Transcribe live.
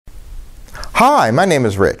Hi, my name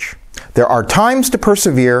is Rich. There are times to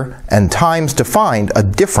persevere and times to find a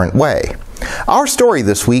different way. Our story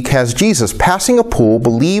this week has Jesus passing a pool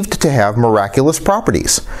believed to have miraculous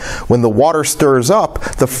properties. When the water stirs up,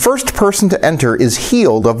 the first person to enter is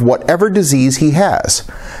healed of whatever disease he has.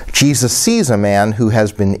 Jesus sees a man who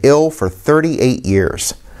has been ill for 38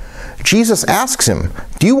 years. Jesus asks him,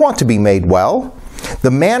 "Do you want to be made well?"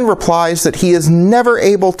 The man replies that he is never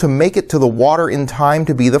able to make it to the water in time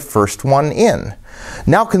to be the first one in.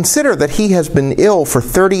 Now consider that he has been ill for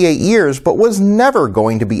 38 years but was never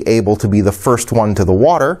going to be able to be the first one to the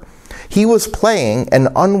water. He was playing an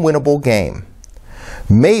unwinnable game.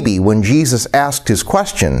 Maybe when Jesus asked his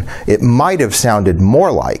question, it might have sounded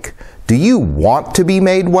more like, "Do you want to be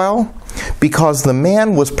made well?" Because the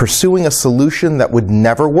man was pursuing a solution that would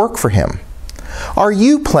never work for him. Are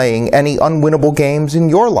you playing any unwinnable games in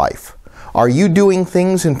your life? Are you doing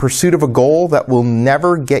things in pursuit of a goal that will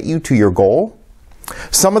never get you to your goal?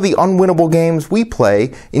 Some of the unwinnable games we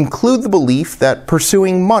play include the belief that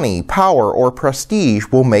pursuing money, power, or prestige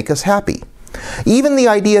will make us happy. Even the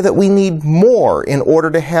idea that we need more in order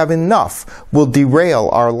to have enough will derail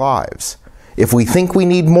our lives. If we think we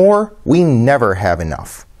need more, we never have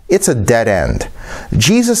enough. It's a dead end.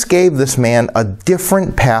 Jesus gave this man a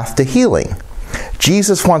different path to healing.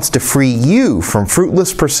 Jesus wants to free you from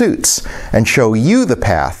fruitless pursuits and show you the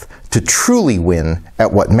path to truly win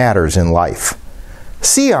at what matters in life.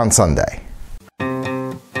 See you on Sunday.